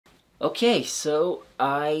Okay, so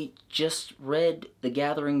I just read The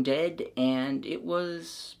Gathering Dead, and it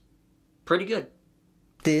was pretty good.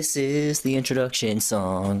 This is the introduction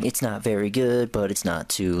song. It's not very good, but it's not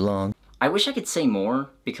too long. I wish I could say more,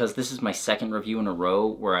 because this is my second review in a row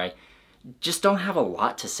where I just don't have a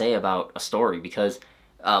lot to say about a story, because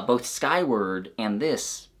both Skyward and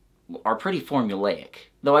this are pretty formulaic.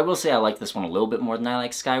 Though I will say I like this one a little bit more than I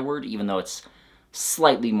like Skyward, even though it's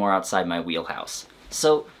slightly more outside my wheelhouse.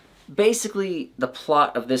 So basically, the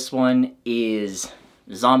plot of this one is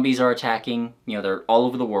zombies are attacking, they're all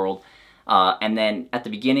over the world. And then at the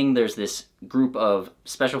beginning, there's this group of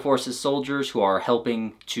Special Forces soldiers who are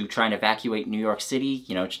helping to try and evacuate New York City,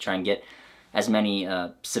 to try and get as many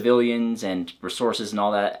civilians and resources and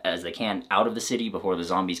all that as they can out of the city before the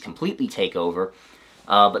zombies completely take over.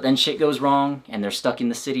 But then shit goes wrong, and they're stuck in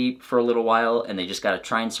the city for a little while, and they just gotta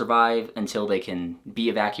try and survive until they can be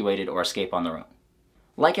evacuated or escape on their own.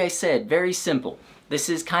 Like I said, very simple. This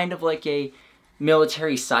is kind of like a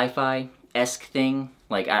military sci-fi-esque thing.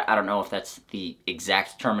 Like, I don't know if that's the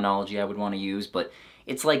exact terminology I would want to use, but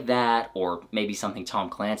it's like that, or maybe something Tom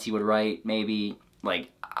Clancy would write, maybe.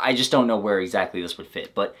 Like, I just don't know where exactly this would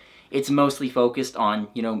fit, but it's mostly focused on,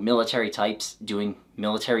 military types doing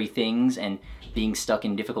military things and being stuck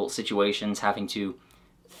in difficult situations, having to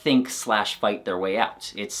think/fight their way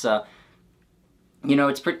out. It's,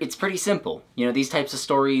 it's pretty simple. These types of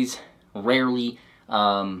stories rarely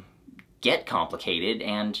get complicated,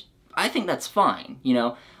 and I think that's fine,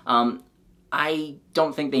 I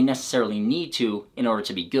don't think they necessarily need to in order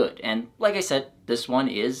to be good. And like I said, this one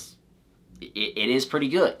is, it is pretty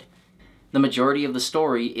good. The majority of the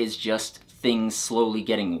story is just things slowly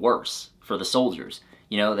getting worse for the soldiers.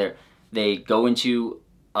 They go into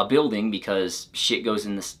a building because shit goes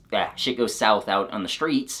south out on the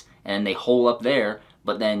streets, and they hole up there,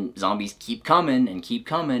 but then zombies keep coming and keep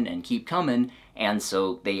coming and keep coming, and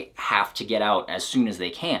so they have to get out as soon as they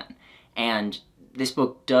can. And this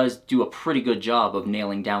book does do a pretty good job of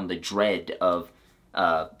nailing down the dread of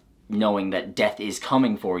knowing that death is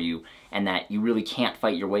coming for you and that you really can't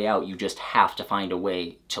fight your way out, you just have to find a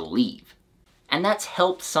way to leave. And that's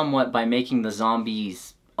helped somewhat by making the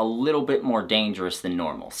zombies a little bit more dangerous than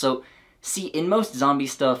normal. So, see, in most zombie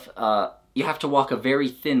stuff, you have to walk a very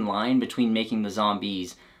thin line between making the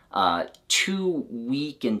zombies too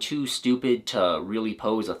weak and too stupid to really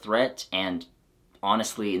pose a threat, and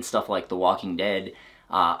honestly, in stuff like The Walking Dead,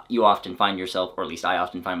 you often find yourself, or at least I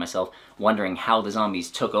often find myself, wondering how the zombies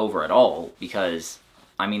took over at all, because,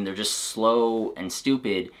 I mean, they're just slow and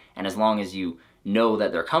stupid, and as long as you know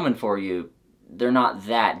that they're coming for you, they're not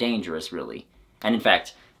that dangerous, really. And in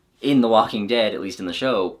fact, in The Walking Dead, at least in the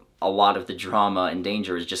show, a lot of the drama and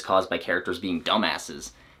danger is just caused by characters being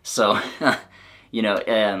dumbasses. So,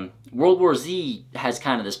 World War Z has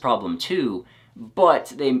kind of this problem too,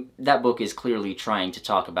 but that book is clearly trying to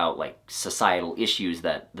talk about, like, societal issues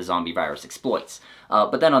that the zombie virus exploits.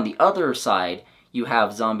 But then on the other side, you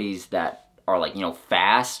have zombies that are, like,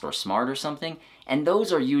 fast or smart or something, and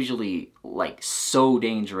those are usually, like, so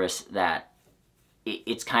dangerous that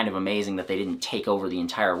it's kind of amazing that they didn't take over the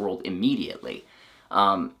entire world immediately.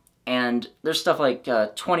 And there's stuff like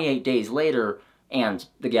 28 Days Later and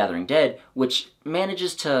The Gathering Dead, which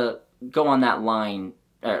manages to go on that line,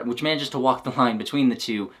 which manages to walk the line between the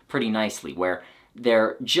two pretty nicely, where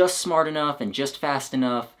they're just smart enough and just fast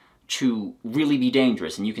enough to really be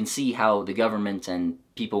dangerous, and you can see how the government and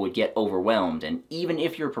people would get overwhelmed, and even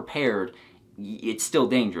if you're prepared, it's still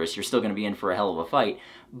dangerous, you're still going to be in for a hell of a fight,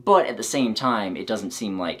 but at the same time, it doesn't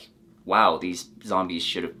seem like, wow, these zombies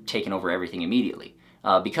should have taken over everything immediately.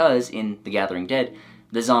 Because in The Gathering Dead,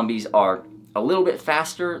 the zombies are a little bit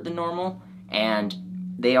faster than normal, and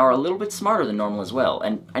they are a little bit smarter than normal as well.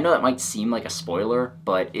 And I know that might seem like a spoiler,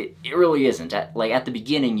 but it really isn't. At the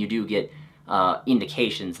beginning, you do get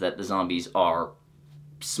indications that the zombies are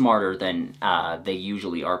smarter than they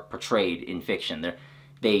usually are portrayed in fiction.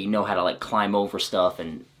 They know how to, like, climb over stuff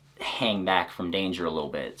and hang back from danger a little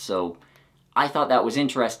bit. So I thought that was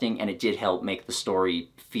interesting, and it did help make the story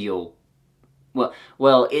feel...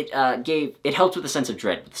 Well, it helped with a sense of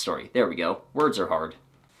dread with the story. There we go. Words are hard.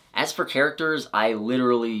 As for characters, I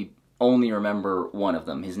literally only remember one of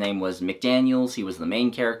them. His name was McDaniels. He was the main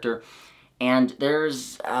character. And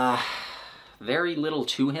there's very little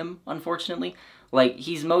to him, unfortunately. Like,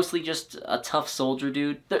 he's mostly just a tough soldier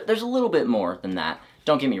dude. There's a little bit more than that.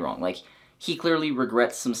 Don't get me wrong. Like, he clearly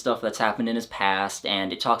regrets some stuff that's happened in his past,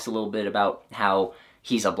 and it talks a little bit about how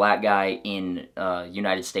he's a black guy in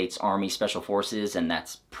United States Army Special Forces, and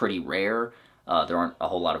that's pretty rare. There aren't a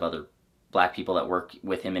whole lot of other black people that work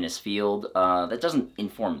with him in his field. That doesn't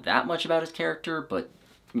inform that much about his character, but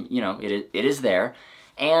you know, it is there.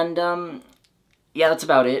 And, yeah, that's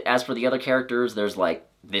about it. As for the other characters, there's, like,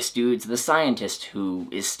 this dude's the scientist who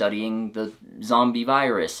is studying the zombie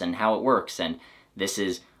virus and how it works, and this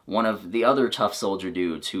is one of the other tough soldier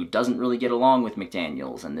dudes who doesn't really get along with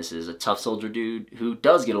McDaniels, and this is a tough soldier dude who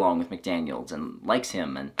does get along with McDaniels and likes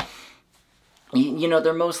him, and, you know,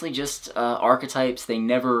 they're mostly just archetypes. They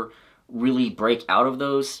never really break out of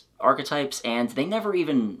those archetypes, and they never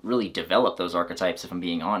even really develop those archetypes, if I'm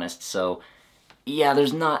being honest, so, yeah,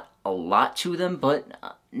 there's not a lot to them,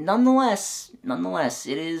 but nonetheless,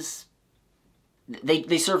 it is,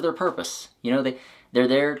 they serve their purpose, you know, they're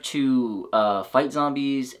there to fight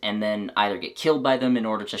zombies and then either get killed by them in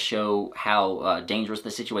order to show how dangerous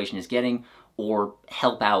the situation is getting, or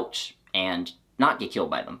help out and not get killed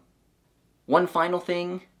by them. One final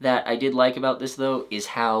thing that I did like about this, though, is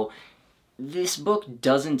how this book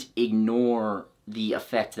doesn't ignore the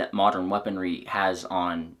effect that modern weaponry has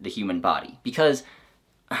on the human body, because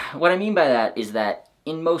what I mean by that is that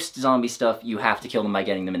in most zombie stuff, you have to kill them by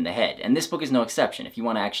getting them in the head, and this book is no exception. If you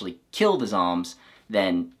want to actually kill the zombs,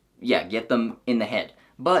 then, yeah, get them in the head.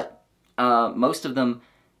 But most of them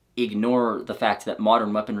ignore the fact that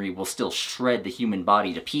modern weaponry will still shred the human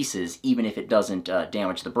body to pieces, even if it doesn't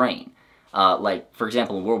damage the brain. Like, for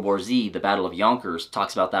example, in World War Z, the Battle of Yonkers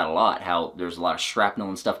talks about that a lot, how there's a lot of shrapnel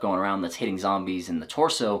and stuff going around that's hitting zombies in the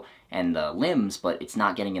torso and the limbs, but it's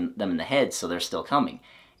not getting them in the head, so they're still coming.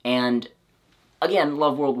 And, again,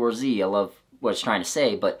 love World War Z, I love what it's trying to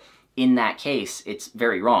say, but in that case, it's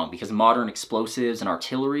very wrong, because modern explosives and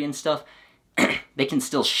artillery and stuff, they can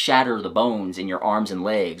still shatter the bones in your arms and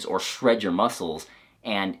legs, or shred your muscles,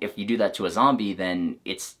 and if you do that to a zombie, then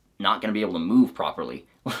it's not going to be able to move properly.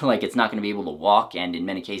 Like, it's not going to be able to walk, and in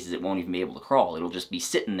many cases it won't even be able to crawl. It'll just be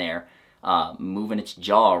sitting there, moving its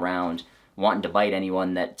jaw around, wanting to bite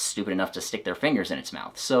anyone that's stupid enough to stick their fingers in its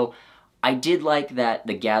mouth. So I did like that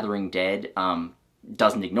The Gathering Dead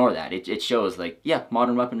doesn't ignore that. It shows, like, yeah,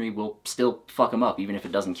 modern weaponry will still fuck them up, even if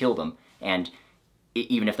it doesn't kill them, and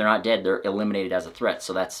even if they're not dead, they're eliminated as a threat,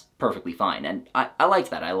 so that's perfectly fine. And I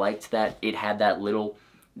liked that. I liked that it had that little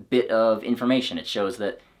bit of information. It shows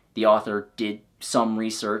that the author did some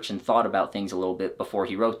research and thought about things a little bit before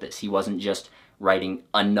he wrote this. He wasn't just writing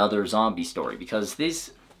another zombie story,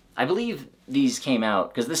 because I believe these came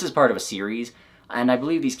out, because this is part of a series, and I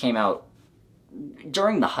believe these came out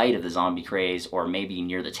during the height of the zombie craze, or maybe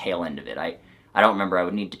near the tail end of it. I don't remember, I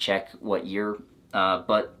would need to check what year,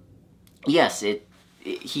 but yes,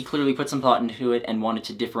 he clearly put some thought into it and wanted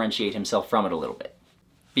to differentiate himself from it a little bit.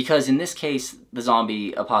 Because in this case, the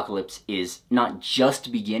zombie apocalypse is not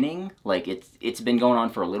just beginning, like it's been going on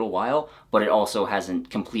for a little while, but it also hasn't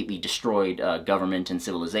completely destroyed government and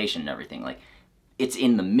civilization and everything. Like, it's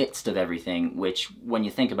in the midst of everything, which, when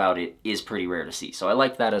you think about it, is pretty rare to see. So I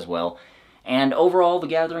like that as well. And overall, The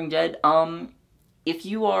Gathering Dead, if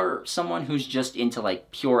you are someone who's just into,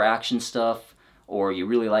 like, pure action stuff, or you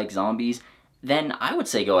really like zombies, then I would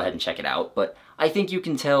say go ahead and check it out. But I think you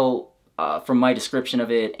can tell from my description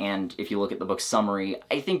of it, and if you look at the book's summary,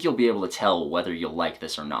 I think you'll be able to tell whether you'll like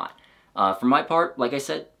this or not. For my part, like I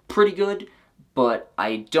said, pretty good, but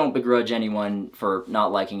I don't begrudge anyone for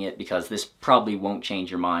not liking it, because this probably won't change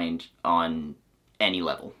your mind on any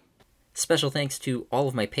level. Special thanks to all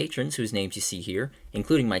of my patrons whose names you see here,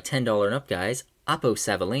 including my $10 and up guys, Apo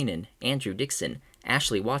Savalainen, Andrew Dixon,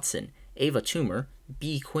 Ashley Watson, Ava Toomer,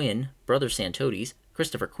 B. Quinn, Brother Santotis,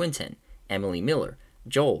 Christopher Quinton, Emily Miller,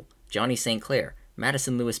 Joel, Johnny St. Clair,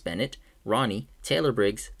 Madison Lewis Bennett, Ronnie, Taylor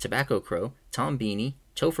Briggs, Tobacco Crow, Tom Beanie,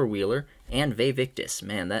 Topher Wheeler, and Vay Victus.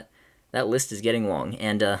 Man, that list is getting long.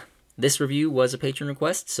 And this review was a patron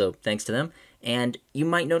request, so thanks to them. And you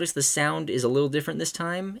might notice the sound is a little different this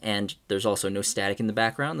time, and there's also no static in the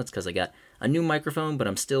background. That's because I got a new microphone, but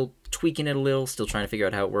I'm still tweaking it a little, still trying to figure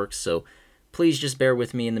out how it works, so please just bear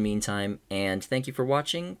with me in the meantime, and thank you for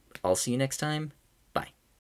watching. I'll see you next time.